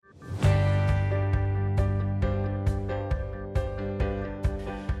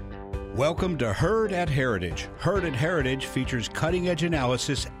Welcome to Heard at Heritage. Heard at Heritage features cutting-edge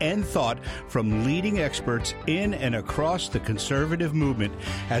analysis and thought from leading experts in and across the conservative movement,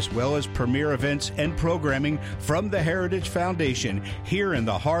 as well as premier events and programming from the Heritage Foundation here in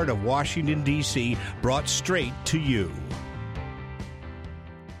the heart of Washington, D.C., brought straight to you.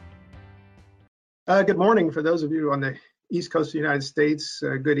 Good morning for those of you on the East Coast of the United States.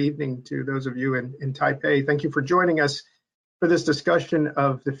 Good evening to those of you in Taipei. Thank you for joining us for this discussion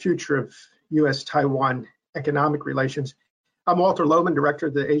of the future of U.S.-Taiwan economic relations. I'm Walter Lohman, Director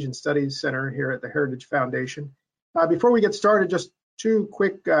of the Asian Studies Center here at the Heritage Foundation. Before we get started, just two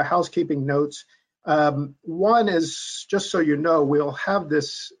quick housekeeping notes. One is, just so you know, we'll have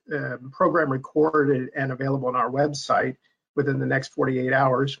this program recorded and available on our website within the next 48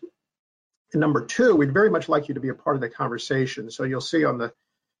 hours. And number two, we'd very much like you to be a part of the conversation. So you'll see on the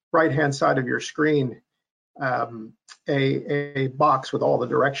right-hand side of your screen a box with all the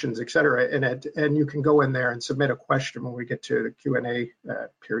directions, et cetera, in it, and you can go in there and submit a question when we get to the Q&A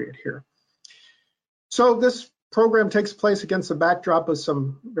period here. So this program takes place against the backdrop of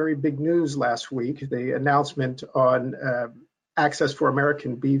some very big news last week, the announcement on access for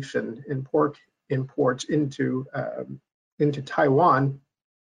American beef and pork imports into Taiwan.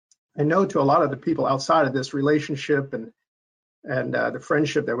 I know to a lot of the people outside of this relationship and the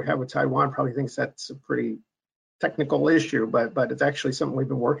friendship that we have with Taiwan probably thinks that's a pretty technical issue, but it's actually something we've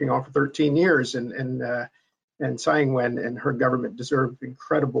been working on for 13 years, and Tsai Ing-wen and her government deserve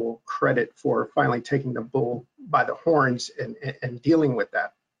incredible credit for finally taking the bull by the horns and dealing with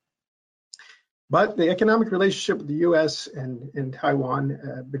that. But the economic relationship with the U.S. and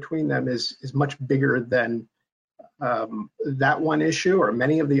Taiwan between them is much bigger than that one issue or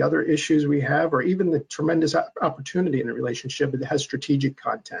many of the other issues we have, or even the tremendous opportunity in the relationship that has strategic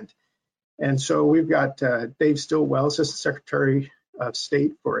content. And so we've got Dave Stilwell, Assistant Secretary of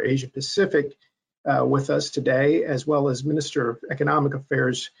State for Asia Pacific, with us today, as well as Minister of Economic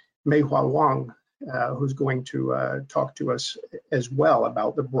Affairs, Mei-Hua Wang, who's going to talk to us as well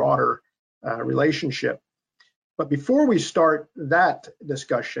about the broader relationship. But before we start that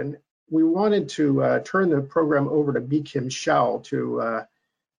discussion, we wanted to turn the program over to Bee Kim Hsiao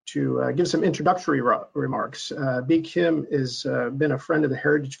to give some introductory remarks. Bee Kim has been a friend of the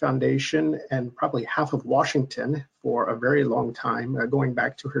Heritage Foundation and probably half of Washington for a very long time, going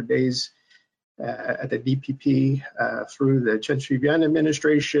back to her days at the DPP through the Chen Shui-bian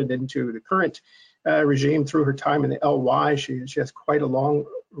administration into the current regime through her time in the LY. She has quite a long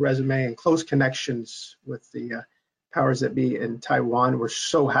resume and close connections with the powers that be in Taiwan. We're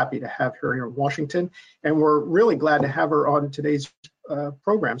so happy to have her here in Washington, and we're really glad to have her on today's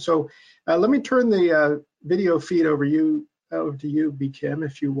program. So let me turn the video feed over to you, Bee Kim.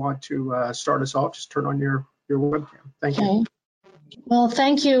 If you want to start us off, just turn on your webcam. Thank you. Well,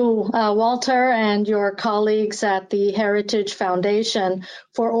 thank you, Walter, and your colleagues at the Heritage Foundation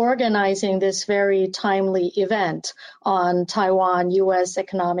for organizing this very timely event on Taiwan-U.S.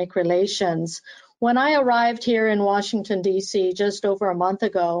 economic relations. When I arrived here in Washington, D.C. just over a month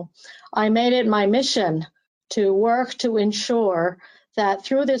ago, I made it my mission to work to ensure that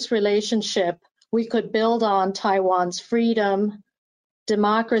through this relationship, we could build on Taiwan's freedom,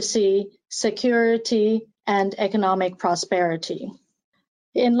 democracy, security, and economic prosperity.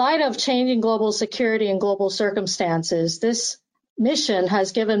 In light of changing global security and global circumstances, this mission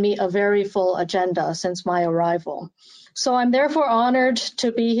has given me a very full agenda since my arrival. So I'm therefore honored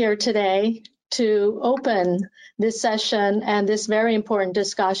to be here today to open this session and this very important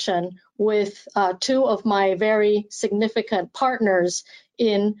discussion with two of my very significant partners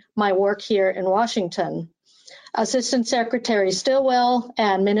in my work here in Washington, Assistant Secretary Stilwell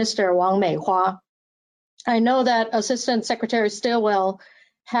and Minister Wang Mei-Hua. I know that Assistant Secretary Stilwell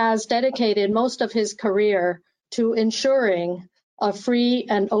has dedicated most of his career to ensuring a free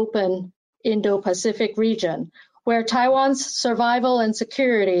and open Indo-Pacific region, where Taiwan's survival and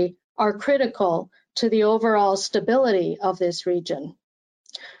security are critical to the overall stability of this region.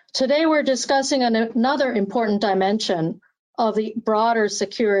 Today, we're discussing another important dimension of the broader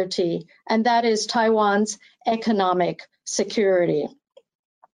security, and that is Taiwan's economic security.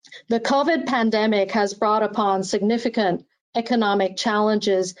 The COVID pandemic has brought upon significant economic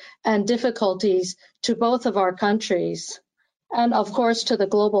challenges and difficulties to both of our countries, and of course to the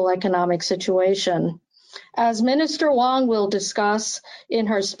global economic situation. As Minister Wang will discuss in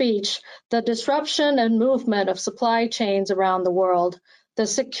her speech, the disruption and movement of supply chains around the world, the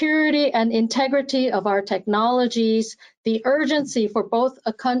security and integrity of our technologies, the urgency for both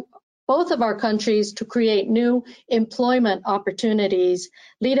of our countries to create new employment opportunities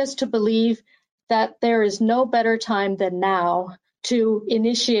lead us to believe that there is no better time than now to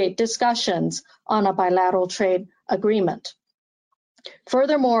initiate discussions on a bilateral trade agreement.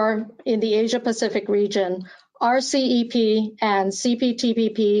 Furthermore, in the Asia-Pacific region, RCEP and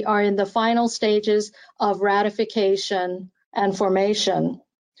CPTPP are in the final stages of ratification and formation.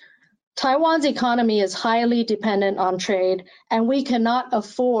 Taiwan's economy is highly dependent on trade, and we cannot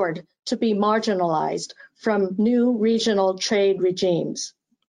afford to be marginalized from new regional trade regimes.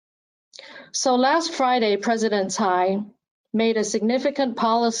 So last Friday, President Tsai made a significant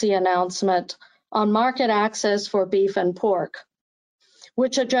policy announcement on market access for beef and pork,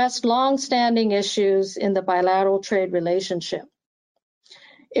 which addressed long-standing issues in the bilateral trade relationship.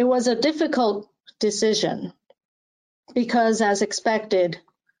 It was a difficult decision because, as expected,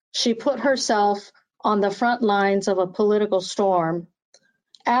 she put herself on the front lines of a political storm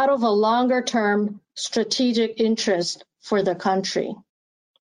out of a longer-term strategic interest for the country.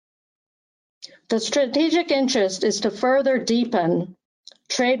 The strategic interest is to further deepen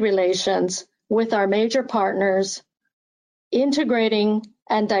trade relations with our major partners, integrating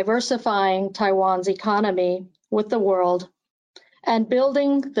and diversifying Taiwan's economy with the world, and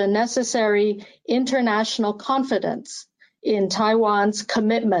building the necessary international confidence in Taiwan's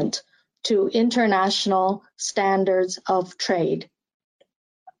commitment to international standards of trade.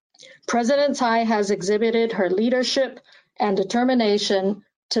 President Tsai has exhibited her leadership and determination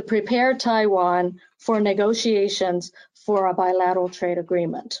to prepare Taiwan for negotiations for a bilateral trade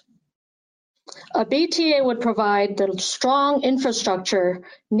agreement. A BTA would provide the strong infrastructure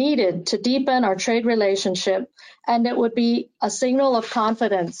needed to deepen our trade relationship, and it would be a signal of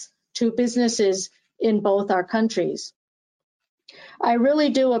confidence to businesses in both our countries. I really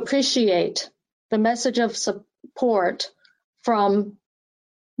do appreciate the message of support from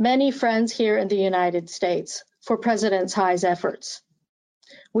many friends here in the United States for President Tsai's efforts.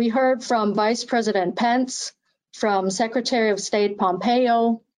 We heard from Vice President Pence, from Secretary of State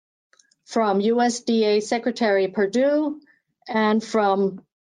Pompeo, from USDA Secretary Perdue, and from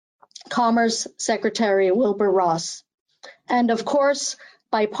Commerce Secretary Wilbur Ross. And of course,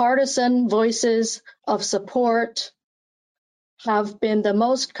 bipartisan voices of support have been the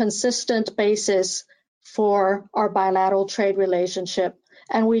most consistent basis for our bilateral trade relationship.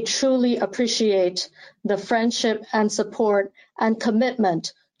 And we truly appreciate the friendship and support and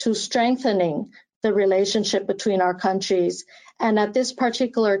commitment to strengthening the relationship between our countries. And at this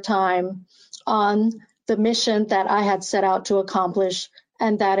particular time, on the mission that I had set out to accomplish,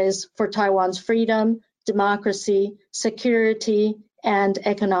 and that is for Taiwan's freedom, democracy, security, and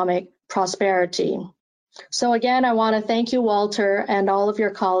economic prosperity. So again, I want to thank you, Walter, and all of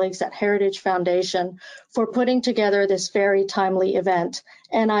your colleagues at Heritage Foundation for putting together this very timely event.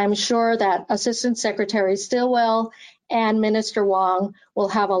 And I'm sure that Assistant Secretary Stilwell and Minister Wong will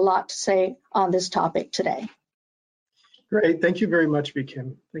have a lot to say on this topic today. Great. Thank you very much, Bee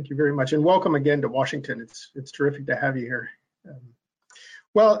Kim. Thank you very much. And welcome again to Washington. It's terrific to have you here.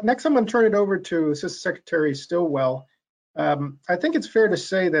 Well, next I'm going to turn it over to Assistant Secretary Stilwell. I think it's fair to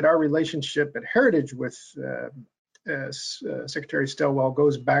say that our relationship at Heritage with Secretary Stilwell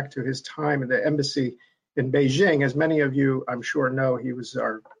goes back to his time at the embassy in Beijing. As many of you, I'm sure, know, he was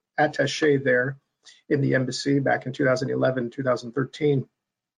our attaché there in the embassy back in 2011, 2013.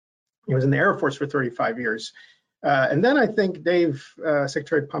 He was in the Air Force for 35 years. And then I think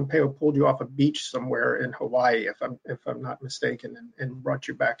Secretary Pompeo pulled you off a beach somewhere in Hawaii, if I'm not mistaken, and brought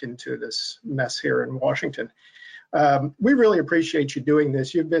you back into this mess here in Washington. We really appreciate you doing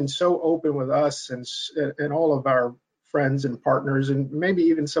this. You've been so open with us and all of our friends and partners, and maybe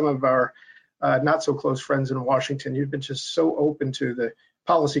even some of our not so close friends in Washington. You've been just so open to the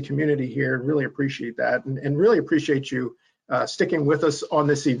policy community here, and really appreciate that, and really appreciate you sticking with us on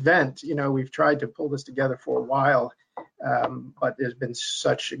this event. You know, we've tried to pull this together for a while, but there's been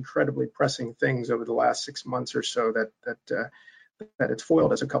such incredibly pressing things over the last 6 months or so that it's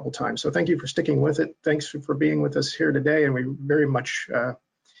foiled us a couple times. So thank you for sticking with it. Thanks for being with us here today, and we very much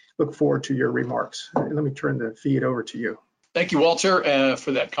look forward to your remarks. And let me turn the feed over to you. Thank you, Walter,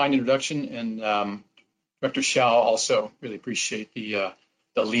 for that kind introduction, and Director Xiao, also really appreciate the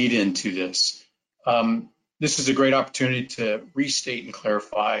lead into this. This is a great opportunity to restate and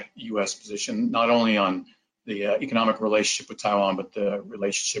clarify U.S. position, not only on the economic relationship with Taiwan, but the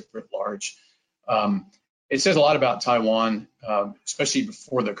relationship writ large. It says a lot about Taiwan, especially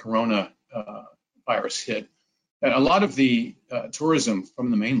before the corona virus hit. And a lot of the tourism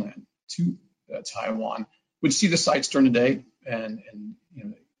from the mainland to Taiwan would see the sights during the day and you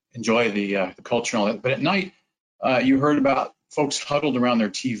know, enjoy the culture and all that. But at night, you heard about folks huddled around their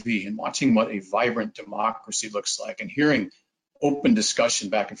TV and watching what a vibrant democracy looks like, and hearing open discussion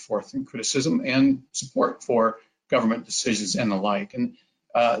back and forth and criticism and support for government decisions and the like. And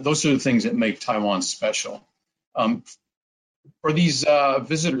those are the things that make Taiwan special. For these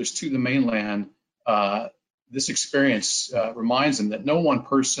visitors to the mainland, this experience reminds them that no one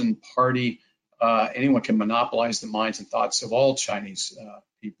person, party, anyone can monopolize the minds and thoughts of all Chinese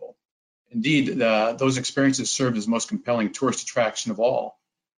people. Indeed, those experiences served as the most compelling tourist attraction of all,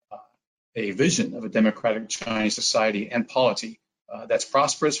 a vision of a democratic Chinese society and polity that's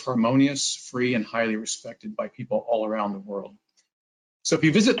prosperous, harmonious, free, and highly respected by people all around the world. So if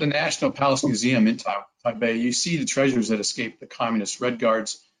you visit the National Palace Museum in Taipei, you see the treasures that escaped the communist Red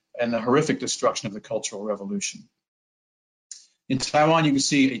Guards and the horrific destruction of the Cultural Revolution. In Taiwan, you can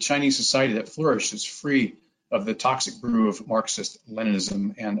see a Chinese society that flourishes free of the toxic brew of Marxist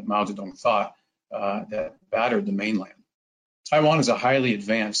Leninism and Mao Zedong thought that battered the mainland. Taiwan is a highly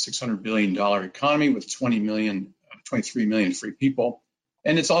advanced $600 billion economy with 23 million free people,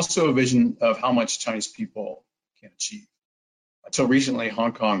 and it's also a vision of how much Chinese people can achieve. Until recently,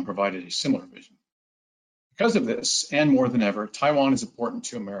 Hong Kong provided a similar vision. Because of this, and more than ever, Taiwan is important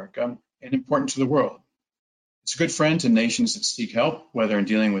to America and important to the world. It's a good friend to nations that seek help, whether in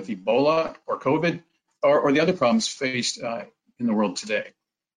dealing with Ebola or COVID or the other problems faced in the world today.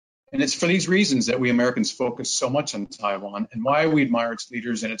 And it's for these reasons that we Americans focus so much on Taiwan and why we admire its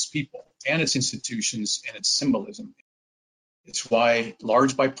leaders and its people and its institutions and its symbolism. It's why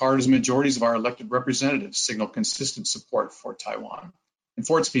large bipartisan majorities of our elected representatives signal consistent support for Taiwan and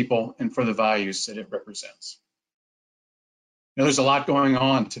for its people and for the values that it represents. Now, there's a lot going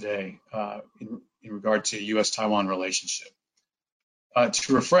on today in regard to U.S.-Taiwan relationship.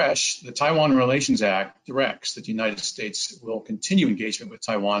 To refresh, the Taiwan Relations Act directs that the United States will continue engagement with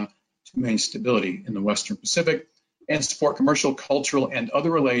Taiwan to maintain stability in the Western Pacific and support commercial, cultural, and other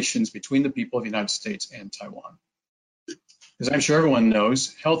relations between the people of the United States and Taiwan. As I'm sure everyone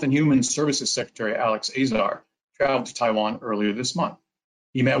knows, Health and Human Services Secretary Alex Azar traveled to Taiwan earlier this month.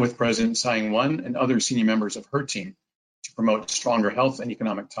 He met with President Tsai Ing-wen and other senior members of her team to promote stronger health and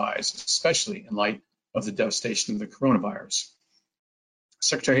economic ties, especially in light of the devastation of the coronavirus.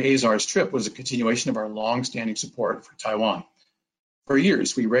 Secretary Azar's trip was a continuation of our long-standing support for Taiwan. For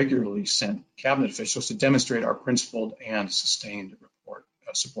years, we regularly sent cabinet officials to demonstrate our principled and sustained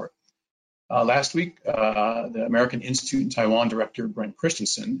support. Last week, the American Institute in Taiwan director, Brent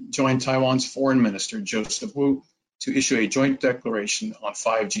Christensen, joined Taiwan's foreign minister, Joseph Wu, to issue a joint declaration on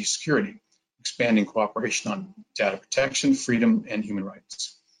 5G security, expanding cooperation on data protection, freedom, and human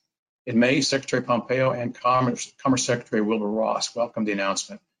rights. In May, Secretary Pompeo and Commerce Secretary Wilbur Ross welcomed the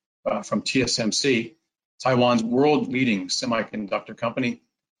announcement from TSMC, Taiwan's world-leading semiconductor company,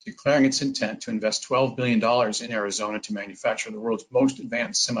 declaring its intent to invest $12 billion in Arizona to manufacture the world's most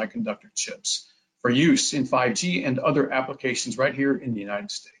advanced semiconductor chips for use in 5G and other applications right here in the United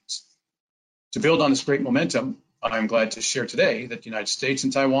States. To build on this great momentum, I'm glad to share today that the United States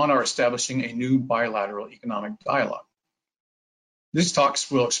and Taiwan are establishing a new bilateral economic dialogue. These talks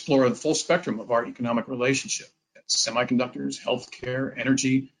will explore the full spectrum of our economic relationship, semiconductors, healthcare,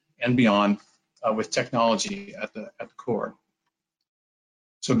 energy, and beyond, with technology at the core.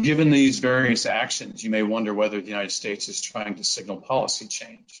 So given these various actions, you may wonder whether the United States is trying to signal policy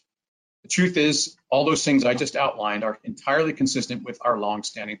change. The truth is, all those things I just outlined are entirely consistent with our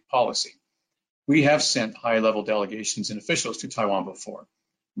longstanding policy. We have sent high-level delegations and officials to Taiwan before.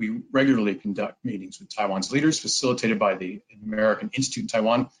 We regularly conduct meetings with Taiwan's leaders, facilitated by the American Institute in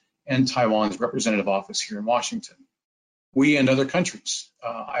Taiwan and Taiwan's representative office here in Washington. We and other countries,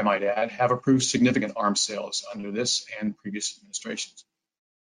 I might add, have approved significant arms sales under this and previous administrations.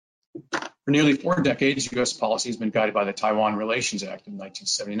 For nearly 4 decades, U.S. policy has been guided by the Taiwan Relations Act of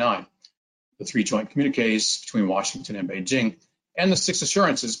 1979, the 3 joint communiques between Washington and Beijing, and the 6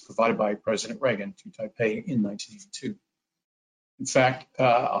 assurances provided by President Reagan to Taipei in 1982. In fact,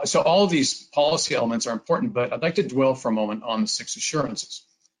 so all of these policy elements are important, but I'd like to dwell for a moment on the 6 assurances,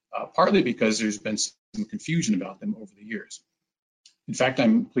 partly because there's been some confusion about them over the years. In fact,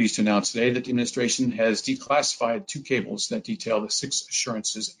 I'm pleased to announce today that the administration has declassified 2 cables that detail the 6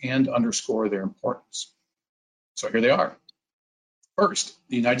 assurances and underscore their importance. So here they are. First,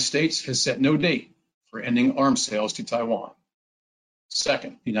 the United States has set no date for ending arms sales to Taiwan.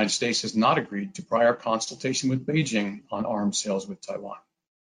 Second, the United States has not agreed to prior consultation with Beijing on arms sales with Taiwan.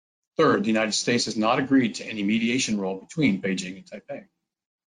 Third, the United States has not agreed to any mediation role between Beijing and Taipei.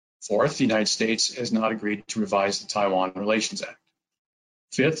 Fourth, the United States has not agreed to revise the Taiwan Relations Act.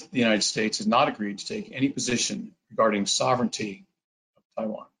 Fifth, the United States has not agreed to take any position regarding sovereignty of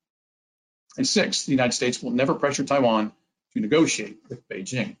Taiwan. And sixth, the United States will never pressure Taiwan to negotiate with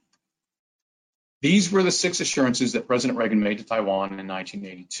Beijing. These were the 6 assurances that President Reagan made to Taiwan in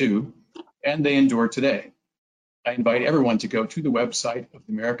 1982, and they endure today. I invite everyone to go to the website of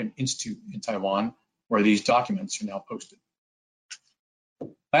the American Institute in Taiwan, where these documents are now posted.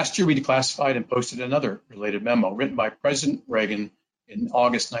 Last year, we declassified and posted another related memo written by President Reagan in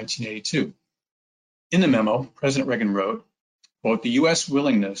August 1982. In the memo, President Reagan wrote, quote, "The U.S.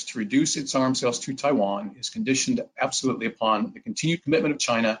 willingness to reduce its arms sales to Taiwan is conditioned absolutely upon the continued commitment of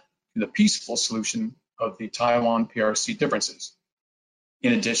China to the peaceful solution of the Taiwan PRC differences.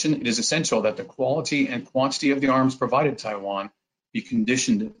 In addition, it is essential that the quality and quantity of the arms provided Taiwan be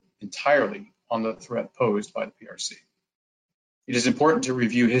conditioned entirely on the threat posed by the PRC. It is important to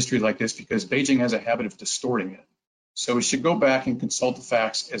review history like this because Beijing has a habit of distorting it. So we should go back and consult the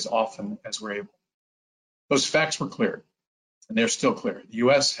facts as often as we're able." Those facts were clear, and they're still clear. The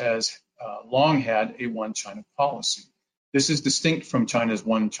U.S. has long had a one China policy. This is distinct from Beijing's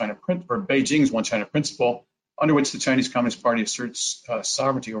one China principle, under which the Chinese Communist Party asserts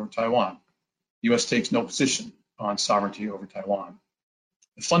sovereignty over Taiwan. The U.S. takes no position on sovereignty over Taiwan.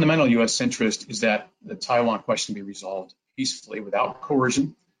 The fundamental U.S. interest is that the Taiwan question be resolved peacefully without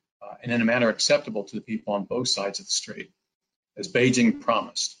coercion and in a manner acceptable to the people on both sides of the strait, as Beijing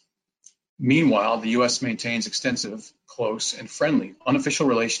promised. Meanwhile, the U.S. maintains extensive, close, and friendly unofficial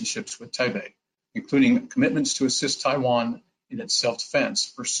relationships with Taipei, including commitments to assist Taiwan in its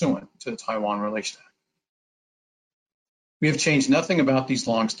self-defense pursuant to the Taiwan Relation Act. We have changed nothing about these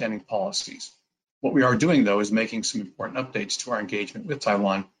long-standing policies. What we are doing, though, is making some important updates to our engagement with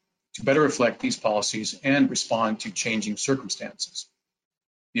Taiwan to better reflect these policies and respond to changing circumstances.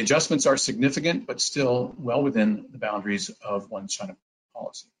 The adjustments are significant, but still well within the boundaries of one China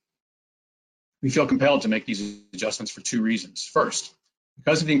policy. We feel compelled to make these adjustments for two reasons. First,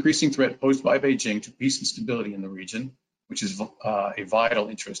 because of the increasing threat posed by Beijing to peace and stability in the region, which is a vital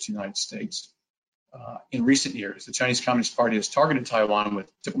interest to the United States. In recent years, the Chinese Communist Party has targeted Taiwan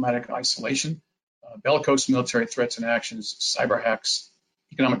with diplomatic isolation, bellicose military threats and actions, cyber hacks,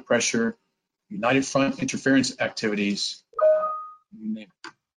 economic pressure, United Front interference activities, you name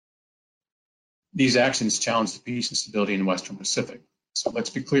it. These actions challenge the peace and stability in the Western Pacific. So let's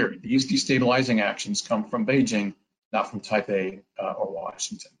be clear, these destabilizing actions come from Beijing, not from Taipei or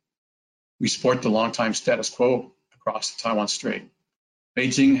Washington. We support the longtime status quo across the Taiwan Strait.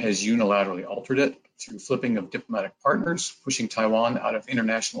 Beijing has unilaterally altered it through flipping of diplomatic partners, pushing Taiwan out of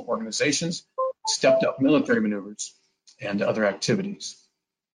international organizations, stepped up military maneuvers, and other activities.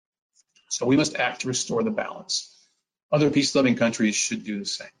 So we must act to restore the balance. Other peace-loving countries should do the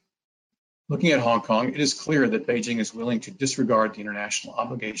same. Looking at Hong Kong, it is clear that Beijing is willing to disregard the international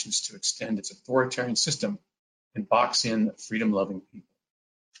obligations to extend its authoritarian system and box in freedom-loving people.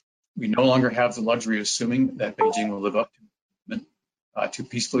 We no longer have the luxury of assuming that Beijing will live up to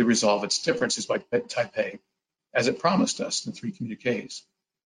peacefully resolve its differences by Taipei, as it promised us in the 3 communiques.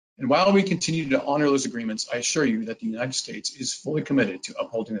 And while we continue to honor those agreements, I assure you that the United States is fully committed to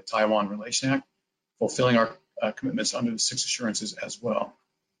upholding the Taiwan Relation Act, fulfilling our commitments under the 6 assurances as well.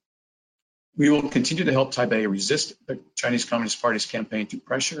 We will continue to help Taipei resist the Chinese Communist Party's campaign to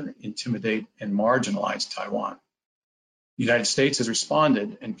pressure, intimidate, and marginalize Taiwan. The United States has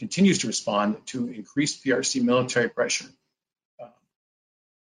responded and continues to respond to increased PRC military pressure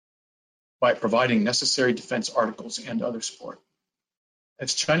by providing necessary defense articles and other support.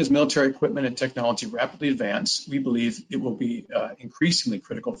 As China's military equipment and technology rapidly advance, we believe it will be increasingly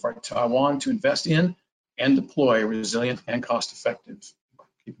critical for Taiwan to invest in and deploy resilient and cost-effective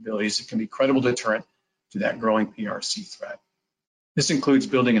capabilities that can be a credible deterrent to that growing PRC threat. This includes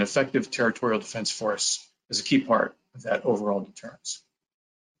building an effective territorial defense force as a key part of that overall deterrence.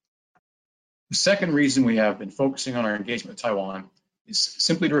 The second reason we have been focusing on our engagement with Taiwan is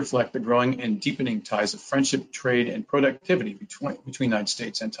simply to reflect the growing and deepening ties of friendship, trade, and productivity between the United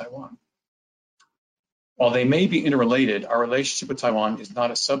States and Taiwan. While they may be interrelated, our relationship with Taiwan is not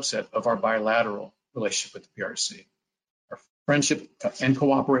a subset of our bilateral relationship with the PRC. Our friendship and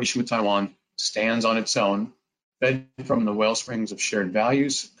cooperation with Taiwan stands on its own, fed from the well springs of shared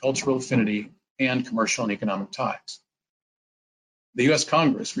values, cultural affinity, and commercial and economic ties. The U.S.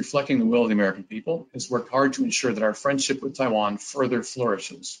 Congress, reflecting the will of the American people, has worked hard to ensure that our friendship with Taiwan further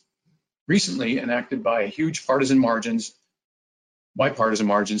flourishes. Recently enacted by bipartisan margins,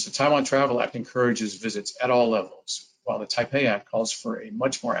 the Taiwan Travel Act encourages visits at all levels, while the Taipei Act calls for a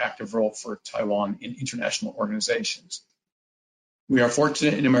much more active role for Taiwan in international organizations. We are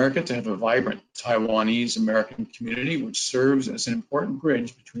fortunate in America to have a vibrant Taiwanese American community, which serves as an important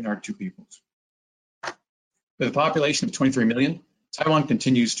bridge between our two peoples. With a population of 23 million, Taiwan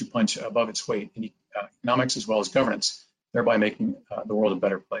continues to punch above its weight in economics as well as governance, thereby making the world a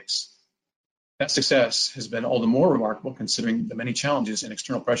better place. That success has been all the more remarkable considering the many challenges and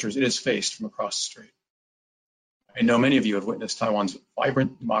external pressures it has faced from across the strait. I know many of you have witnessed Taiwan's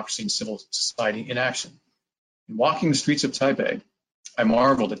vibrant democracy and civil society in action. In walking the streets of Taipei, I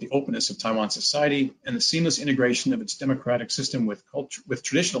marveled at the openness of Taiwan society and the seamless integration of its democratic system with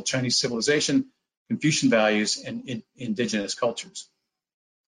traditional Chinese civilization, Confucian values, and indigenous cultures.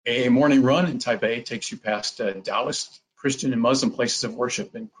 A morning run in Taipei takes you past Taoist, Christian, and Muslim places of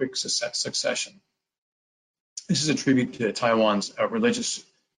worship in quick succession. This is a tribute to Taiwan's religious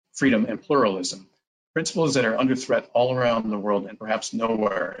freedom and pluralism, principles that are under threat all around the world and perhaps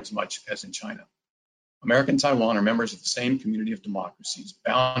nowhere as much as in China. America and Taiwan are members of the same community of democracies,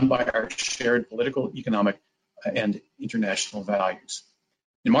 bound by our shared political, economic, and international values.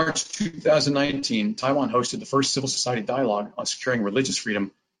 In March 2019, Taiwan hosted the first civil society dialogue on securing religious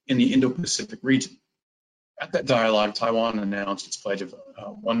freedom in the Indo-Pacific region. At that dialogue, Taiwan announced its pledge of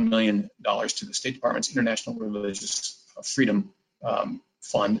 $1 million to the State Department's International Religious Freedom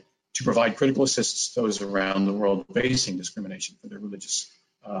Fund to provide critical assistance to those around the world facing discrimination for their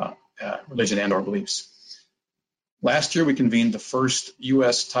religion and or beliefs. Last year, we convened the first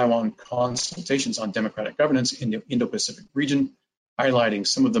U.S.-Taiwan consultations on democratic governance in the Indo-Pacific region, highlighting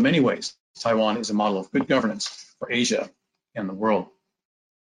some of the many ways Taiwan is a model of good governance for Asia and the world.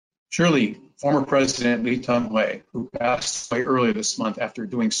 Surely, former President Lee Teng-hui, who passed away earlier this month after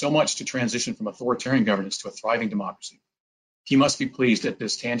doing so much to transition from authoritarian governance to a thriving democracy, he must be pleased at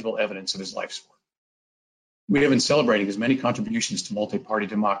this tangible evidence of his life's work. We have been celebrating his many contributions to multi-party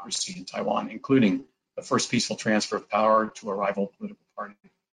democracy in Taiwan, including the first peaceful transfer of power to a rival political party.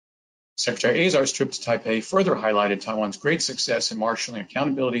 Secretary Azar's trip to Taipei further highlighted Taiwan's great success in marshaling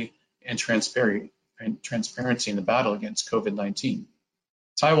accountability and transparency in the battle against COVID-19.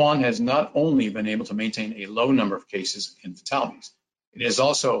 Taiwan has not only been able to maintain a low number of cases and fatalities, it has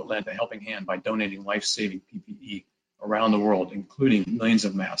also lent a helping hand by donating life-saving PPE around the world, including millions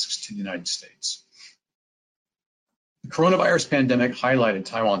of masks to the United States. The coronavirus pandemic highlighted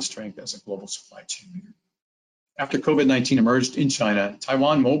Taiwan's strength as a global supply chain leader. After COVID-19 emerged in China,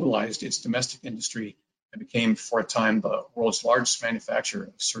 Taiwan mobilized its domestic industry and became, for a time, the world's largest manufacturer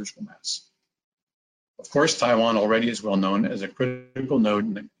of surgical masks. Of course, Taiwan already is well known as a critical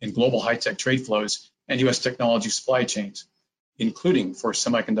node in global high-tech trade flows and U.S. technology supply chains, including for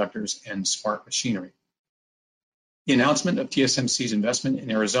semiconductors and smart machinery. The announcement of TSMC's investment in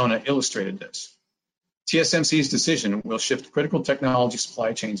Arizona illustrated this. TSMC's decision will shift critical technology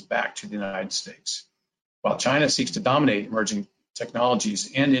supply chains back to the United States. While China seeks to dominate emerging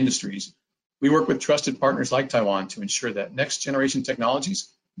technologies and industries, we work with trusted partners like Taiwan to ensure that next-generation technologies,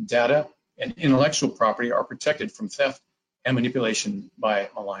 data, and intellectual property are protected from theft and manipulation by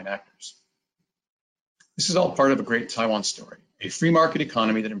malign actors. This is all part of a great Taiwan story, a free market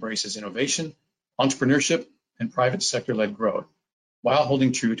economy that embraces innovation, entrepreneurship, and private sector-led growth, while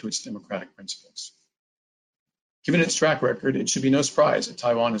holding true to its democratic principles. Given its track record, it should be no surprise that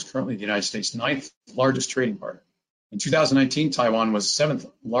Taiwan is currently the United States' 9th largest trading partner. In 2019, Taiwan was the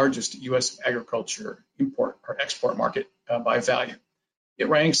 7th largest U.S. agriculture import or export market by value. It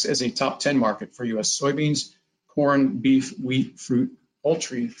ranks as a top 10 market for U.S. soybeans, corn, beef, wheat, fruit,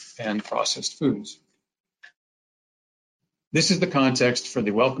 poultry, and processed foods. This is the context for the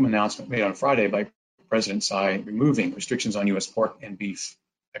welcome announcement made on Friday by President Tsai removing restrictions on U.S. pork and beef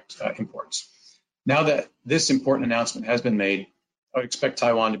imports. Now that this important announcement has been made, I would expect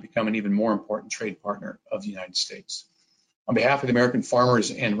Taiwan to become an even more important trade partner of the United States. On behalf of the American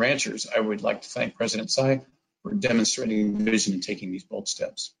farmers and ranchers, I would like to thank President Tsai for demonstrating vision and taking these bold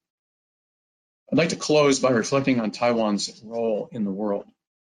steps. I'd like to close by reflecting on Taiwan's role in the world.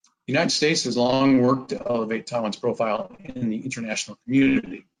 The United States has long worked to elevate Taiwan's profile in the international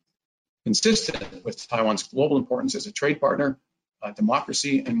community, consistent with Taiwan's global importance as a trade partner,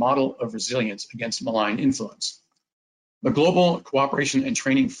 democracy, and model of resilience against malign influence. The Global Cooperation and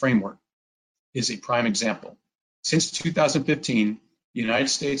Training Framework is a prime example. Since 2015, the United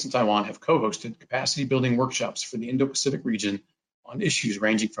States and Taiwan have co-hosted capacity-building workshops for the Indo-Pacific region on issues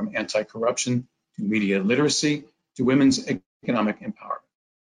ranging from anti-corruption to media literacy to women's economic empowerment.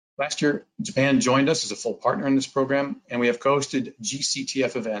 Last year, Japan joined us as a full partner in this program, and we have co-hosted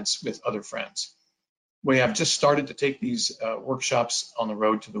GCTF events with other friends. We have just started to take these workshops on the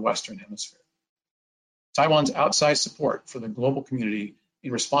road to the Western Hemisphere. Taiwan's outsized support for the global community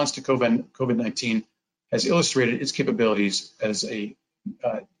in response to COVID-19 has illustrated its capabilities as and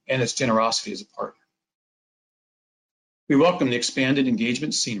its generosity as a partner. We welcome the expanded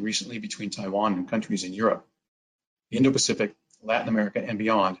engagement seen recently between Taiwan and countries in Europe, the Indo-Pacific, Latin America, and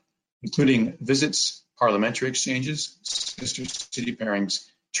beyond, including visits, parliamentary exchanges, sister city pairings,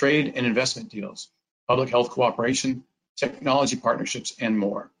 trade and investment deals, public health cooperation, technology partnerships, and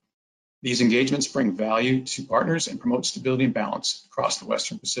more. These engagements bring value to partners and promote stability and balance across the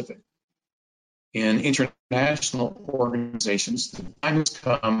Western Pacific. In international organizations, the time has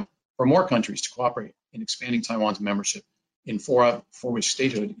come for more countries to cooperate in expanding Taiwan's membership in fora for which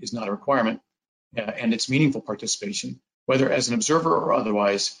statehood is not a requirement, and its meaningful participation, whether as an observer or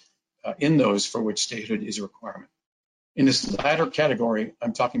otherwise, in those for which statehood is a requirement. In this latter category,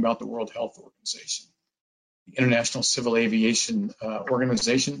 I'm talking about the World Health Organization, the International Civil Aviation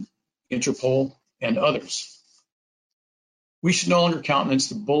Organization, Interpol, and others. We should no longer countenance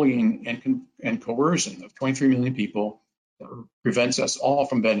the bullying and coercion of 23 million people that prevents us all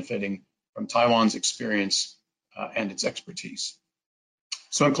from benefiting from Taiwan's experience and its expertise.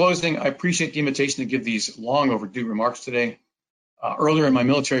 So in closing, I appreciate the invitation to give these long overdue remarks today. Earlier in my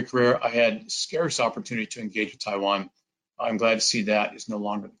military career, I had scarce opportunity to engage with Taiwan. I'm glad to see that is no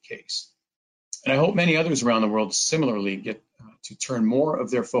longer the case. And I hope many others around the world similarly get to turn more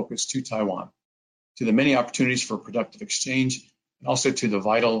of their focus to Taiwan, to the many opportunities for productive exchange, and also to the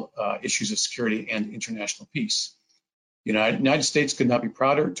vital issues of security and international peace. The United States could not be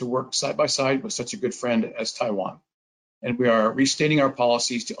prouder to work side by side with such a good friend as Taiwan. And we are restating our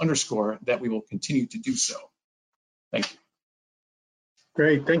policies to underscore that we will continue to do so. Thank you.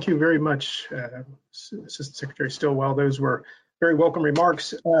 Great, thank you very much, Assistant Secretary Stilwell. Those were very welcome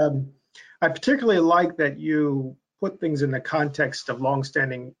remarks. I particularly like that you put things in the context of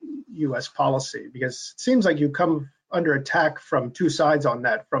longstanding U.S. policy, because it seems like you come under attack from two sides on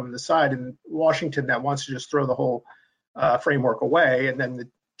that, from the side in Washington that wants to just throw the whole framework away, and then the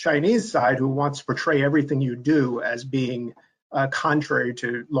Chinese side who wants to portray everything you do as being contrary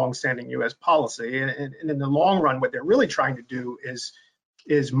to longstanding U.S. policy. And in the long run, what they're really trying to do is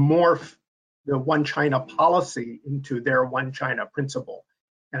morph the one China policy into their one China principle.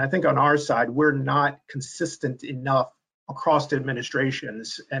 And I think on our side, we're not consistent enough across the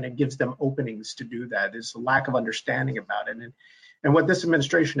administrations, and it gives them openings to do that. There's a lack of understanding about it. And what this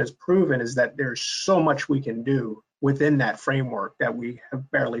administration has proven is that there's so much we can do within that framework that we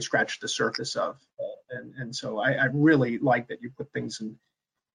have barely scratched the surface of. And so I really like that you put things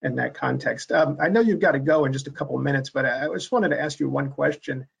in that context. I know you've got to go in just a couple of minutes, but I just wanted to ask you one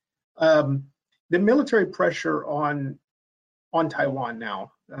question. The military pressure on Taiwan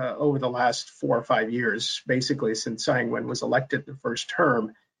now over the last 4 or 5 years, basically since Tsai Ing-wen was elected the first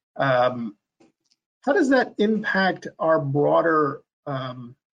term, how does that impact our broader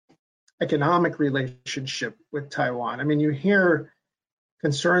economic relationship with Taiwan? I mean, you hear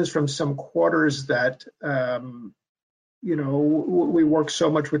concerns from some quarters that we work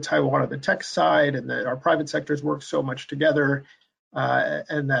so much with Taiwan on the tech side, and that our private sectors work so much together,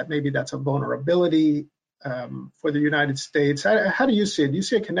 and that maybe that's a vulnerability for the United States. How do you see it? Do you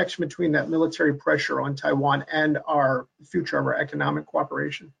see a connection between that military pressure on Taiwan and our future of our economic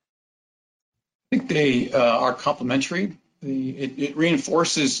cooperation? I think they are complementary. It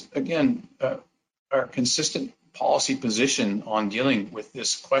reinforces, again, our consistent policy position on dealing with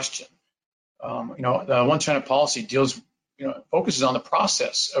this question. The One China policy focuses on the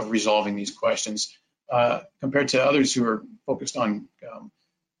process of resolving these questions compared to others who are focused on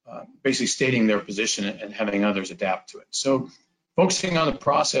basically stating their position and having others adapt to it. So focusing on the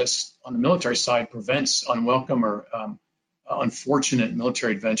process on the military side prevents unwelcome or unfortunate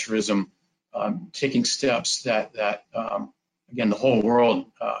military adventurism, taking steps that again, the whole world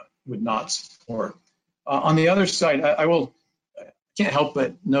would not support. On the other side, I can't help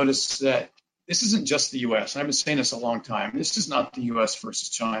but notice that this isn't just the U.S. I've been saying this a long time. This is not the U.S. versus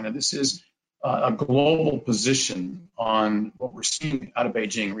China. This is a global position on what we're seeing out of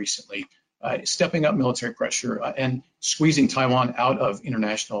Beijing recently, stepping up military pressure and squeezing Taiwan out of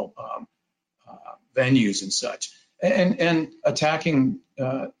international venues and such, and attacking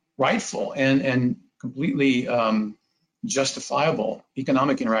rightful and completely justifiable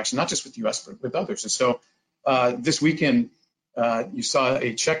economic interaction, not just with the U.S., but with others. And so this weekend, you saw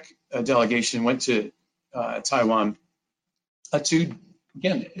a Czech delegation went to Taiwan to,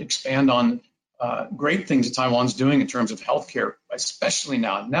 again, expand on great things that Taiwan's doing in terms of healthcare, especially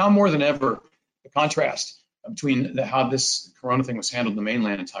now more than ever. The contrast between how this corona thing was handled in the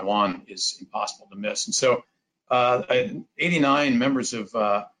mainland and Taiwan is impossible to miss. And so 89 members of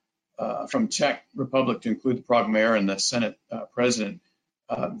from Czech Republic, to include the Prague mayor and the Senate president,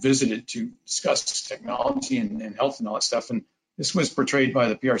 visited to discuss technology and health and all that stuff. And this was portrayed by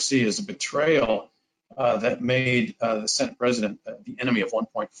the PRC as a betrayal that made the Senate president the enemy of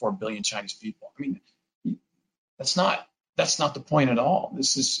 1.4 billion Chinese people. I mean, that's not the point at all.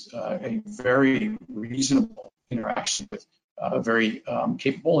 This is a very reasonable interaction with very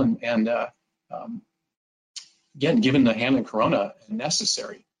capable and again, given the handling corona,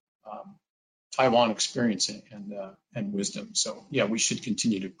 necessary Taiwan experience and wisdom. So yeah, we should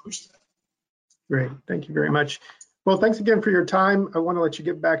continue to push that. Great, thank you very much. Well, thanks again for your time. I want to let you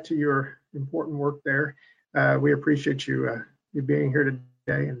get back to your important work there. We appreciate you being here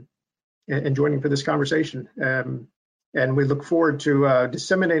today and joining for this conversation. And we look forward to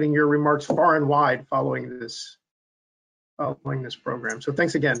disseminating your remarks far and wide following this program. So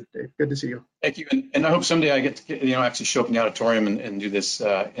thanks again, Dave. Good to see you. Thank you, and I hope someday I get to actually show up in the auditorium and do this in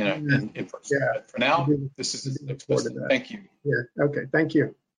person. Yeah. But for now, this is thank you. Yeah. Okay. Thank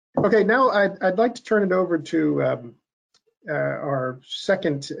you. Okay. Now I'd like to turn it over to our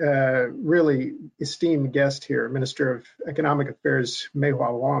second really esteemed guest here, Minister of Economic Affairs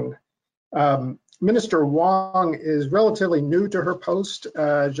Mei-Hua Wang. Minister Wang is relatively new to her post,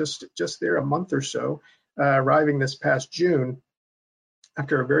 just there a month or so. Arriving this past June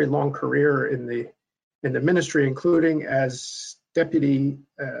after a very long career in the ministry, including as deputy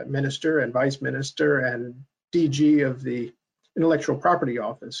minister and vice minister and DG of the Intellectual Property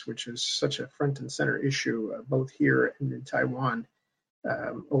Office, which is such a front and center issue both here and in Taiwan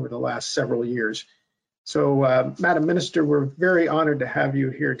over the last several years. So, Madam Minister, we're very honored to have you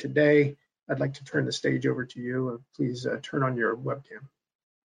here today. I'd like to turn the stage over to you. Please turn on your webcam.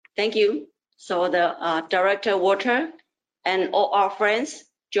 Thank you. So the Director Walter and all our friends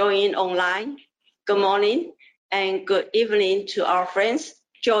joining online, good morning and good evening to our friends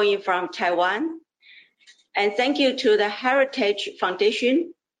joining from Taiwan. And thank you to the Heritage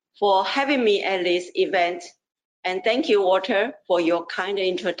Foundation for having me at this event. And thank you, Walter, for your kind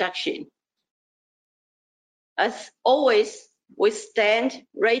introduction. As always, we stand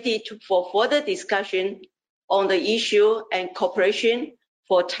ready for further discussion on the issue and cooperation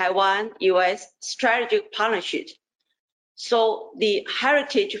for Taiwan-US strategic partnership. So the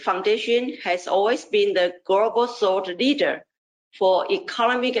Heritage Foundation has always been the global thought leader for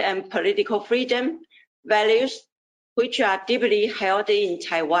economic and political freedom, values which are deeply held in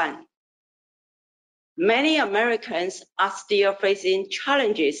Taiwan. Many Americans are still facing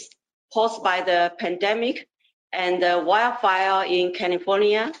challenges posed by the pandemic and the wildfire in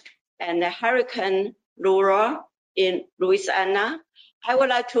California and the Hurricane Laura in Louisiana. I would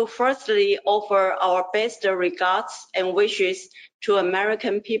like to firstly offer our best regards and wishes to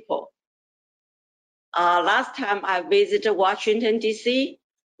American people. Last time I visited Washington, D.C.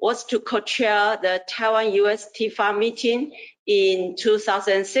 was to co-chair the Taiwan-US TIFA meeting in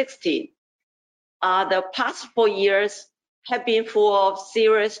 2016. The past 4 years have been full of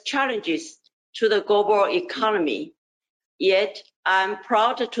serious challenges to the global economy. Yet, I'm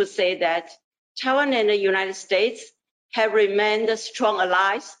proud to say that Taiwan and the United States have remained strong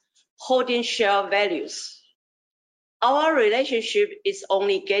allies, holding shared values. Our relationship is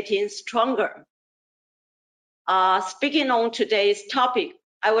only getting stronger. Speaking on today's topic,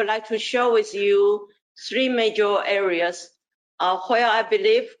 I would like to share with you 3 major areas where I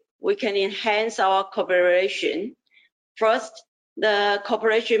believe we can enhance our cooperation. First, the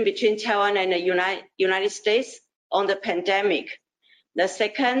cooperation between Taiwan and the United States on the pandemic. The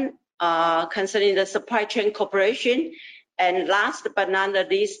second, concerning the supply chain cooperation. And last but not the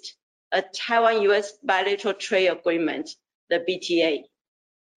least, a Taiwan-US bilateral trade agreement, the BTA.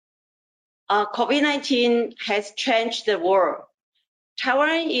 COVID-19 has changed the world.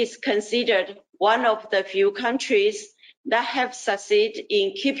 Taiwan is considered one of the few countries that have succeeded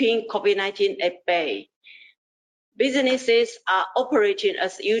in keeping COVID-19 at bay. Businesses are operating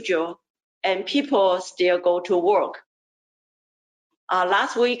as usual, and people still go to work.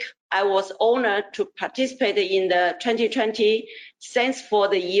 Last week, I was honored to participate in the 2020 Thanks for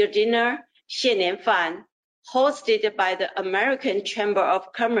the Year dinner, 谢年饭, hosted by the American Chamber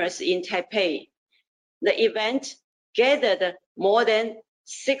of Commerce in Taipei. The event gathered more than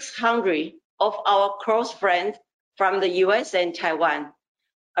 600 of our close friends from the US and Taiwan,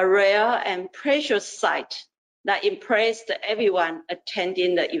 a rare and precious sight that impressed everyone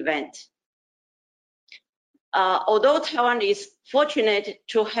attending the event. Although Taiwan is fortunate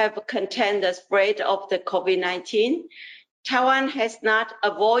to have contained the spread of the COVID-19, Taiwan has not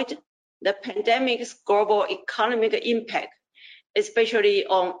avoided the pandemic's global economic impact, especially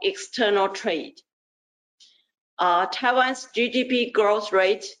on external trade. Taiwan's GDP growth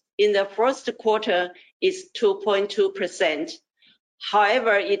rate in the first quarter is 2.2%.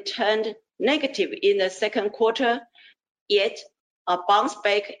 However, it turned negative in the second quarter, yet bounced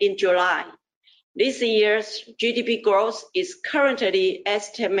back in July. This year's GDP growth is currently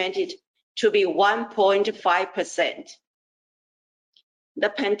estimated to be 1.5%. The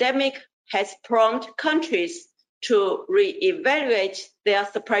pandemic has prompted countries to reevaluate their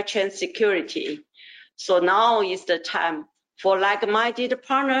supply chain security. So now is the time for like-minded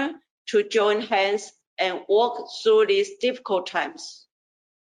partners to join hands and work through these difficult times.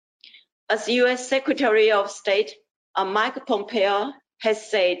 As U.S. Secretary of State Mike Pompeo has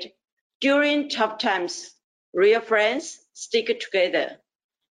said, during tough times, real friends stick together.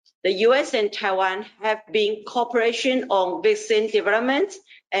 The U.S. and Taiwan have been cooperation on vaccine development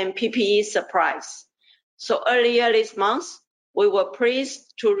and PPE supplies. So earlier this month, we were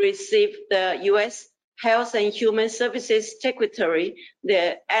pleased to receive the U.S. Health and Human Services Secretary,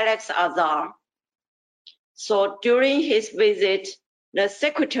 Alex Azar. So during his visit, the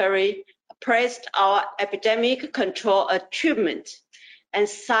Secretary praised our epidemic control achievement and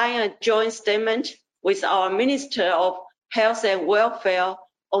signed a joint statement with our Minister of Health and Welfare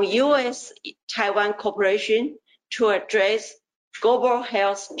on U.S.-Taiwan cooperation to address global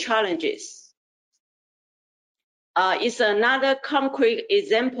health challenges. It's another concrete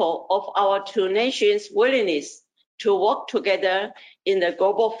example of our two nations' willingness to work together in the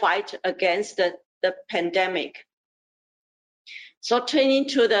global fight against the pandemic. So turning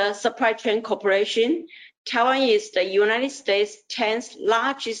to the supply chain cooperation, Taiwan is the United States' 10th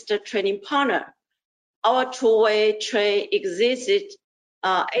largest trading partner. Our two-way trade exceeded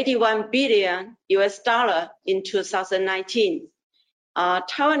 $81 billion in 2019.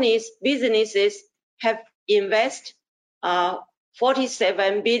 Taiwanese businesses have invested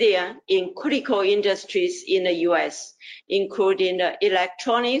 $47 billion in critical industries in the U.S., including the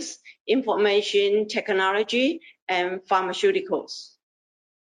electronics, information technology, and pharmaceuticals.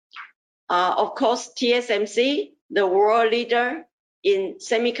 Of course, TSMC, the world leader in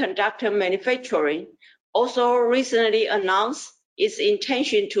semiconductor manufacturing, also recently announced its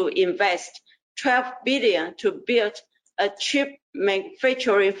intention to invest $12 billion to build a chip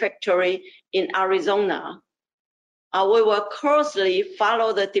manufacturing factory in Arizona. We will closely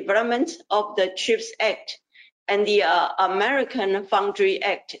follow the development of the CHIPS Act and the American Foundry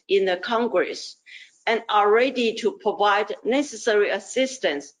Act in the Congress, and are ready to provide necessary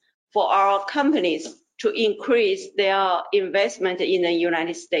assistance for our companies to increase their investment in the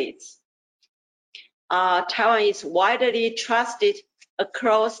United States. Taiwan is widely trusted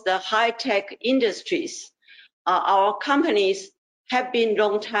across the high-tech industries. Our companies have been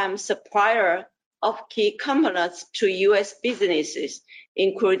long-time suppliers of key components to U.S. businesses,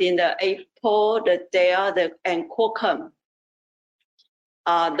 including the Apple, the Dell, and Qualcomm.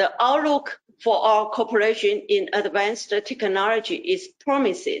 The outlook for our cooperation in advanced technology is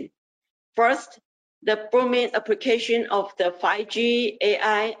promising. First, the booming application of the 5G,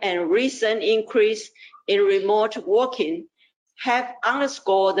 AI, and recent increase in remote working have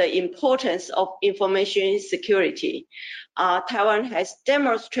underscored the importance of information security. Taiwan has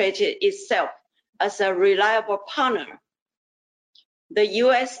demonstrated itself as a reliable partner. The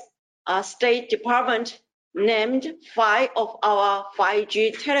U.S. State Department named 5 of our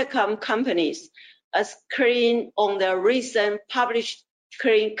 5G telecom companies as clean on the recent published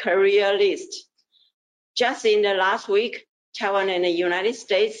Clean Career list. Just in the last week, Taiwan and the United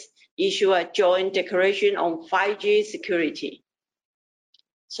States issued a joint declaration on 5G security.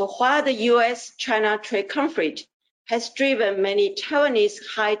 So while the U.S.-China trade conflict has driven many Taiwanese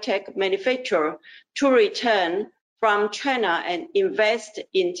high-tech manufacturers to return from China and invest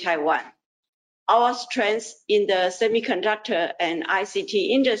in Taiwan, our strengths in the semiconductor and ICT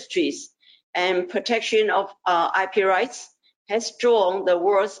industries and protection of IP rights has drawn the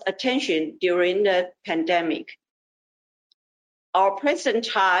world's attention during the pandemic. Our President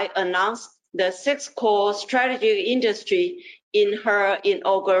Tsai announced the 6 core strategic industries in her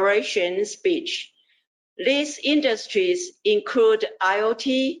inauguration speech. These industries include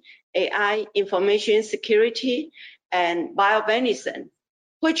IoT, AI, information security, and biomedicine,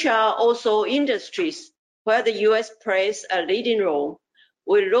 which are also industries where the U.S. plays a leading role.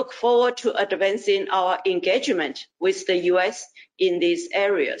 We look forward to advancing our engagement with the U.S. in these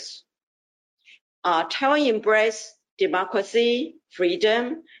areas. Taiwan embraces democracy,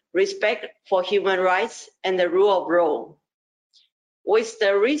 freedom, respect for human rights, and the rule of law. With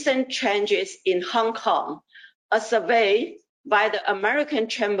the recent changes in Hong Kong, a survey by the American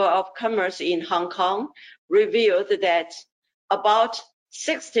Chamber of Commerce in Hong Kong revealed that about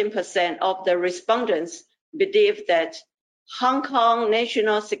 16% of the respondents believe that Hong Kong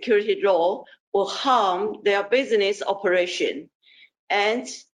national security law will harm their business operation, and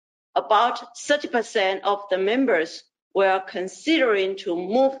about 30% of the members were considering to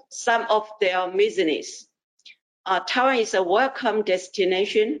move some of their business. Taiwan is a welcome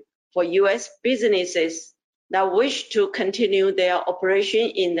destination for U.S. businesses that wish to continue their operation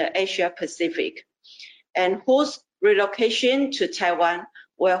in the Asia Pacific, and whose relocation to Taiwan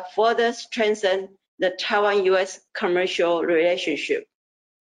will further strengthen the Taiwan-US commercial relationship.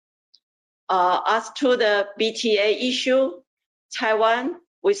 As to the BTA issue, Taiwan,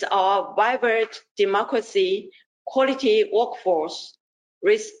 with our vibrant democracy, quality workforce,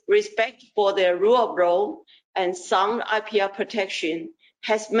 respect for the rule of law, and sound IPR protection,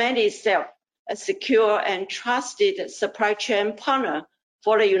 has made itself a secure and trusted supply chain partner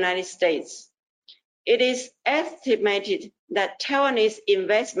for the United States. It is estimated that Taiwanese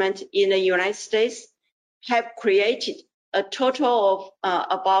investment in the United States have created a total of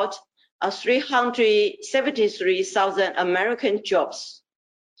about 373,000 American jobs.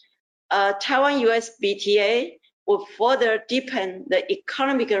 Taiwan-US BTA would further deepen the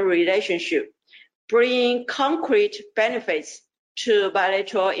economic relationship, bringing concrete benefits to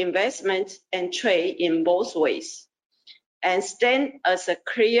bilateral investment and trade in both ways, and stand as a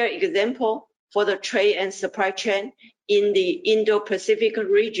clear example for the trade and supply chain in the Indo-Pacific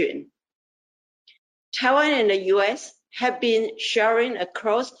region. Taiwan and the US have been sharing a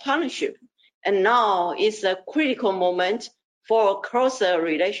close partnership, and now is a critical moment for a closer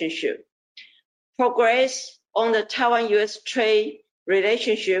relationship. Progress on the Taiwan-US trade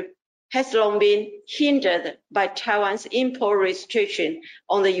relationship has long been hindered by Taiwan's import restriction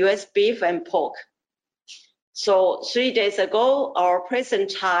on the US beef and pork. So 3 days ago, our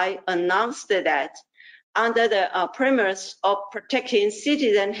President Tsai announced that under the premise of protecting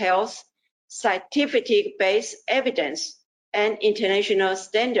citizen health, scientific-based evidence, and international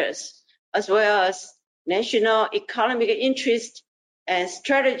standards, as well as national economic interest and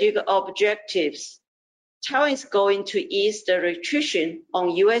strategic objectives, Taiwan is going to ease the restriction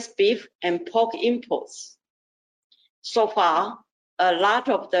on US beef and pork imports. So far, a lot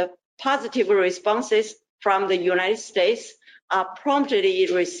of the positive responses from the United States are promptly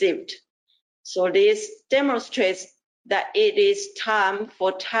received. So this demonstrates that it is time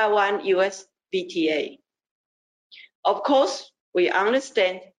for Taiwan-US BTA. Of course, we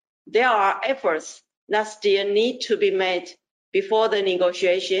understand there are efforts that still need to be made before the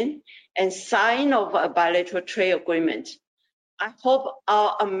negotiation and sign of a bilateral trade agreement. I hope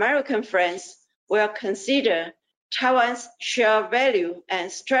our American friends will consider Taiwan's shared value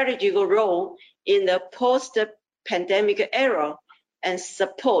and strategic role in the post-pandemic era and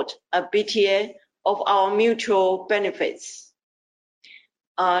support a BTA of our mutual benefits.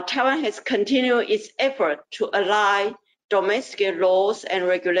 Taiwan has continued its effort to align domestic laws and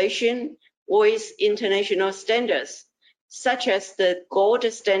regulation with international standards, such as the gold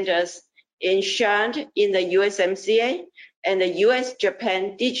standards enshrined in the USMCA and the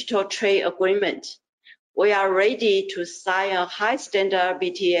US-Japan Digital Trade Agreement. We are ready to sign a high-standard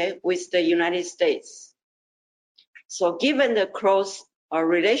BTA with the United States. So given the close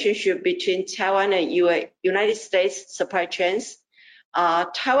relationship between Taiwan and United States supply chains,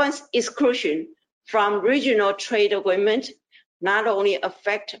 Taiwan's exclusion from regional trade agreement not only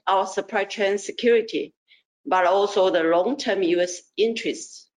affect our supply chain security, but also the long-term US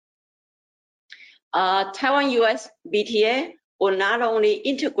interests. Taiwan-US BTA will not only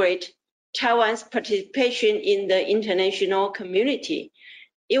integrate Taiwan's participation in the international community,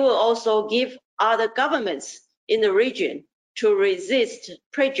 it will also give other governments in the region to resist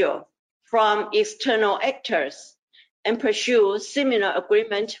pressure from external actors and pursue similar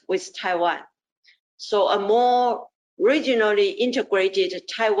agreement with Taiwan. So a more regionally integrated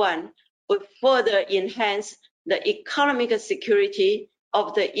Taiwan would further enhance the economic security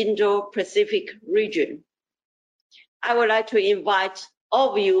of the Indo-Pacific region. I would like to invite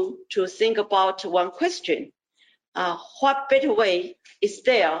all of you to think about one question. What better way is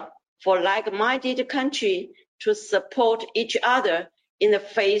there for like-minded countries to support each other in the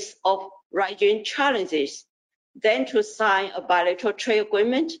face of rising challenges than to sign a bilateral trade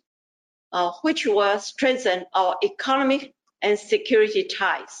agreement, which will strengthen our economic and security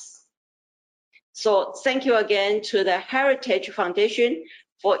ties? So thank you again to the Heritage Foundation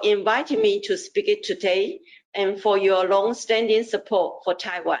for inviting me to speak today and for your long-standing support for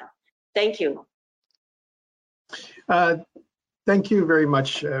Taiwan. Thank you. Thank you very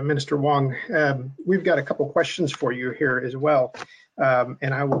much, Minister Wong. We've got a couple questions for you here as well,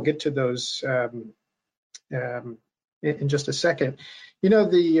 and I will get to those in just a second. You know,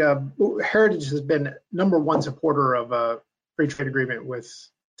 the Heritage has been #1 supporter of a free trade agreement with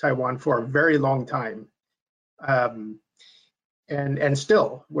Taiwan for a very long time, and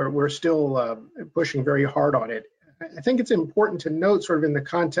still we're still pushing very hard on it. I think it's important to note, sort of in the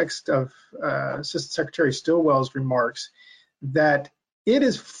context of Assistant Secretary Stilwell's remarks, that it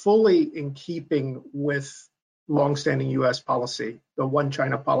is fully in keeping with longstanding U.S. policy, the One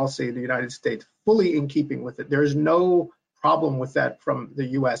China policy of the United States, fully in keeping with it. There's no problem with that from the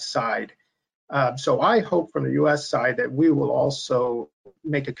U.S. side. So I hope from the U.S. side that we will also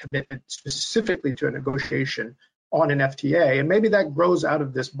make a commitment specifically to a negotiation on an FTA, and maybe that grows out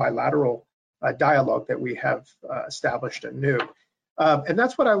of this bilateral dialogue that we have established anew. And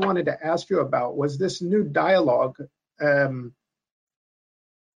that's what I wanted to ask you about, was this new dialogue.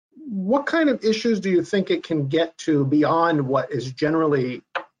 What kind of issues do you think it can get to beyond what is generally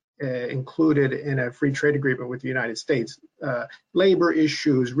included in a free trade agreement with the United States? Labor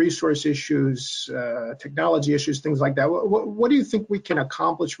issues, resource issues, technology issues, things like that. What do you think we can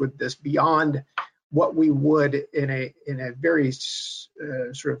accomplish with this beyond what we would in a very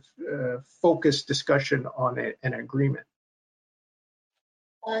sort of focused discussion on an agreement?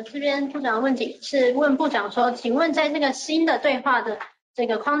 这边部长的问题是问部长说，请问在这个新的对话的这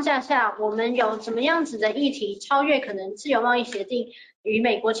个框架下，我们有怎么样子的议题超越可能自由贸易协定与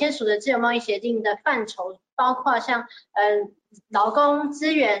美国签署的自由贸易协定的范畴，包括像劳工、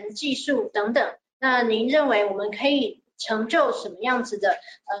资源、技术等等。那您认为我们可以成就什么样子的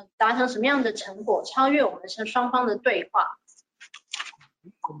达成什么样的成果，超越我们双方的对话？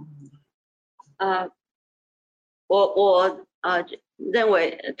我认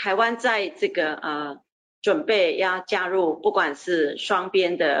为台湾在这个准备要加入不管是双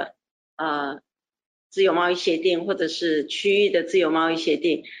边的自由贸易协定或者是区域的自由贸易协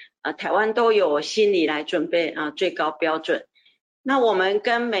定，台湾都有心理来准备最高标准。那我们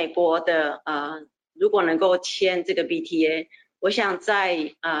跟美国的如果能够签这个 BTA， 我想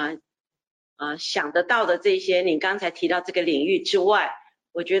在想得到的这些你刚才提到这个领域之外，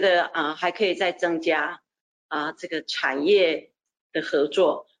我觉得还可以再增加这个产业的合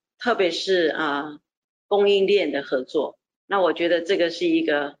作，特别是供应链的合作。那我觉得这个是一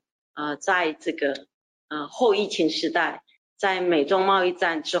个在这个后疫情时代，在美中贸易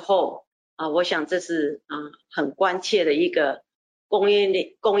战之后我想这是很关切的一个供应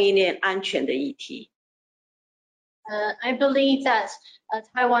链安全的议题。I believe that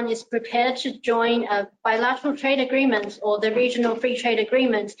Taiwan is prepared to join a bilateral trade agreement or the regional free trade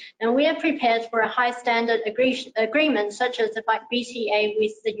agreement, and we are prepared for a high standard agreement such as the BTA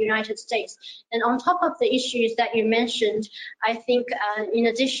with the United States. And on top of the issues that you mentioned, I think in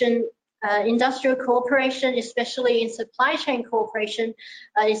addition, industrial cooperation, especially in supply chain cooperation,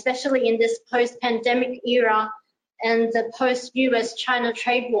 especially in this post-pandemic era, and the post-US-China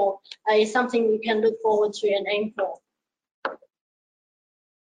trade war is something we can look forward to and aim for.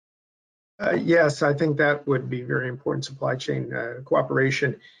 Yes, I think that would be very important, supply chain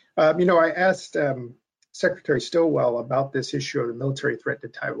cooperation. You know, I asked Secretary Stilwell about this issue of the military threat to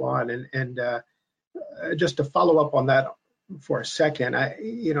Taiwan, and just to follow up on that for a second,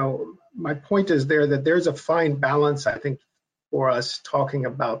 you know, my point is there that there's a fine balance, I think, for us talking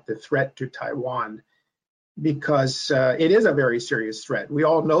about the threat to Taiwan, because it is a very serious threat. We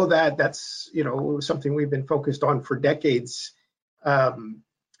all know that. That's, you know, something we've been focused on for decades.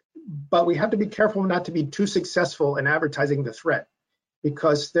 But we have to be careful not to be too successful in advertising the threat,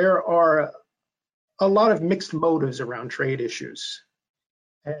 because there are a lot of mixed motives around trade issues,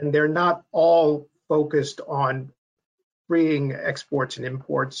 and they're not all focused on freeing exports and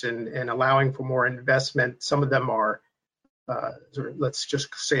imports and allowing for more investment. Some of them are let's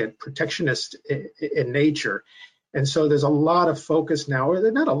just say it, protectionist in nature. And so there's a lot of focus now,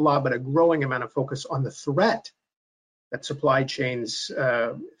 or not a lot, but a growing amount of focus on the threat that supply chains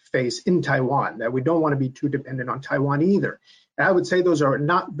face in Taiwan, that we don't want to be too dependent on Taiwan either. And I would say those are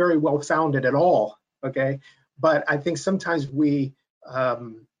not very well founded at all, okay? But I think sometimes we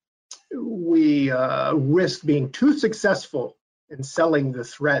risk being too successful in selling the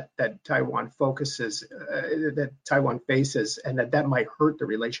threat that Taiwan faces, and that might hurt the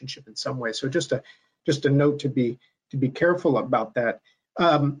relationship in some way. So just a note to be careful about that.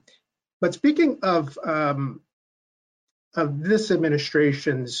 But speaking of this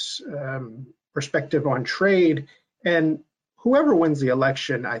administration's perspective on trade, and whoever wins the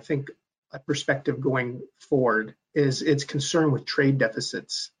election, I think a perspective going forward is its concern with trade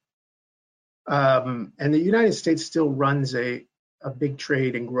deficits. And the United States still runs a big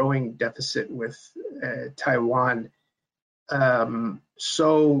trade and growing deficit with Taiwan.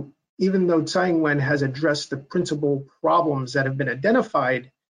 So even though Tsai Ing-wen has addressed the principal problems that have been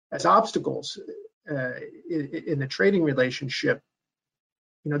identified as obstacles in the trading relationship,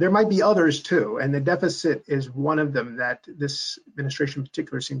 you know, there might be others too, and the deficit is one of them that this administration in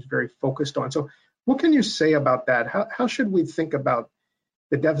particular seems very focused on. So what can you say about that? How should we think about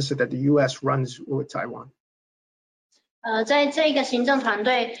the deficit that the U.S. runs with Taiwan? 在这个行政团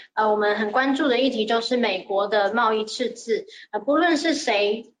队，我们很关注的议题就是美国的贸易赤字，不论是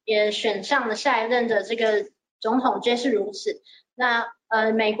谁也选上了下一任的这个总统皆是如此。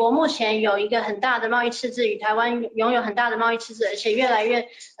那美国目前有一个很大的贸易赤字，与台湾拥有很大的贸易赤字，而且越来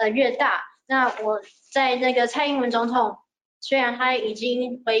越大。那我在那个蔡英文总统，虽然他已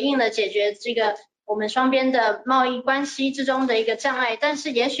经回应了解决这个我们双边的贸易关系之中的一个障碍，但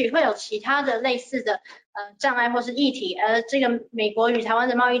是也许会有其他的类似的障碍或是议题，而这个美国与台湾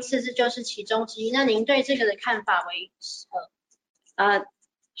的贸易赤字就是其中之一。那您对这个的看法为何？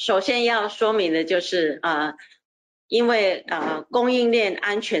首先要说明的就是因为供应链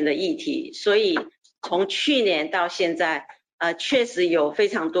安全的议题，所以从去年到现在确实有非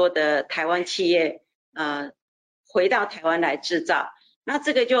常多的台湾企业回到台湾来制造，那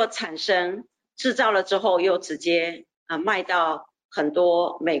这个就产生制造了之后又直接卖到很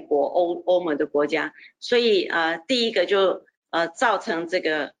多美国欧盟的国家，所以第一个就造成这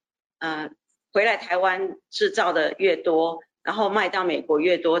个回来台湾制造的越多，然后卖到美国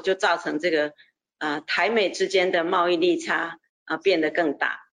越多，就造成这个台美之间的贸易利差变得更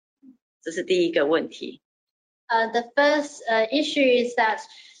大，这是第一个问题。The first issue is that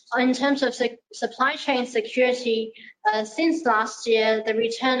in terms of supply chain security, since last year, the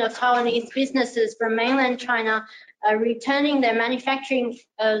return of Taiwanese businesses from mainland China returning their manufacturing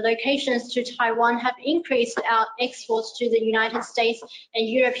locations to Taiwan have increased our exports to the United States and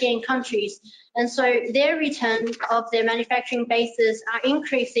European countries. And so their return of their manufacturing bases are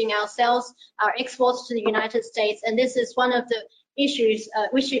increasing our sales, our exports to the United States. And this is one of the issues,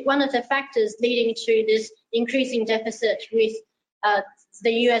 one of the factors leading to this increasing deficit with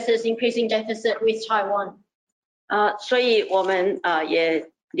the US's increasing deficit with Taiwan. 所以我们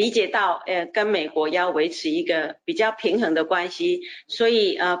也理解到跟美国要维持一个比较平衡的关系，所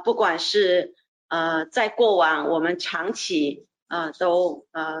以不管是在过往我们长期都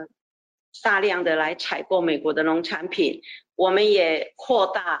大量的来采购美国的农产品，我们也扩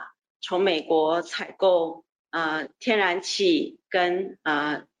大从美国采购天然气跟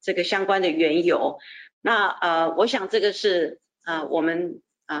这个相关的原油。那我想这个是我们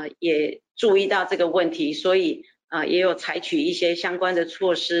也注意到这个问题，所以也有采取一些相关的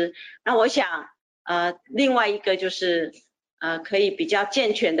措施。那我想另外一个就是可以比较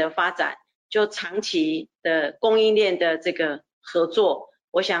健全的发展，就长期的供应链的这个合作，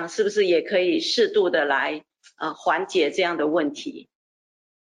我想是不是也可以适度的来缓解这样的问题。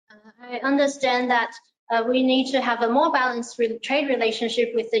I understand that we need to have a more balanced trade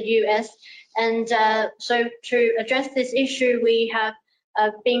relationship with the US, and so to address this issue, we have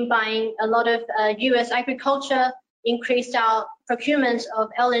been buying a lot of US agriculture, increased our procurement of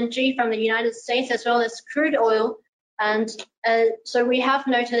LNG from the United States as well as crude oil, and so we have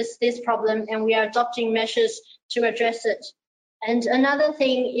noticed this problem and we are adopting measures to address it. And another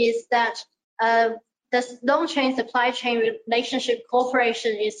thing is that the long chain supply chain relationship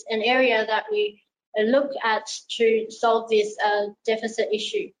cooperation is an area that we look at to solve this deficit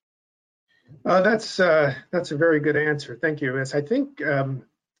issue. That's a very good answer. Thank you. As I think,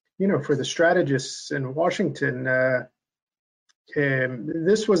 for the strategists in Washington,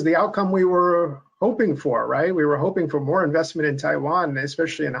 this was the outcome we were hoping for, right? We were hoping for more investment in Taiwan,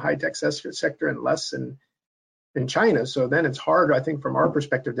 especially in the high-tech sector, and less in China. So then it's hard, I think, from our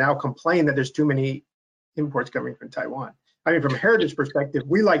perspective now complain that there's too many imports coming from Taiwan. I mean, from a heritage perspective,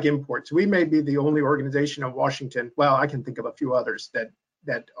 we like imports. We may be the only organization in Washington, well, I can think of a few others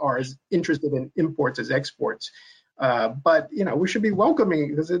that are as interested in imports as exports. But we should be welcoming,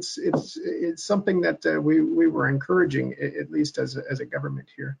 because it's something that we were encouraging, at least as a government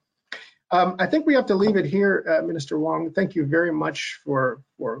here. I think we have to leave it here, Minister Wong. Thank you very much for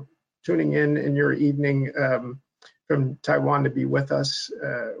tuning in your evening from Taiwan to be with us.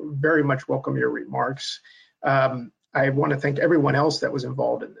 Very much welcome your remarks. I want to thank everyone else that was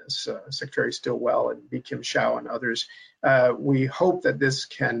involved in this, Secretary Stilwell and B. Kim Hsiao and others. We hope that this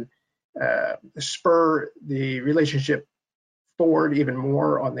can spur the relationship forward even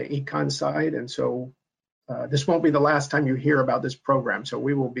more on the econ side. And so this won't be the last time you hear about this program. So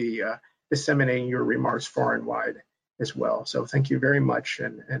we will be disseminating your remarks far and wide as well. So thank you very much,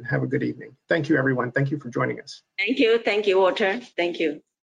 and have a good evening. Thank you, everyone. Thank you for joining us. Thank you, Walter. Thank you.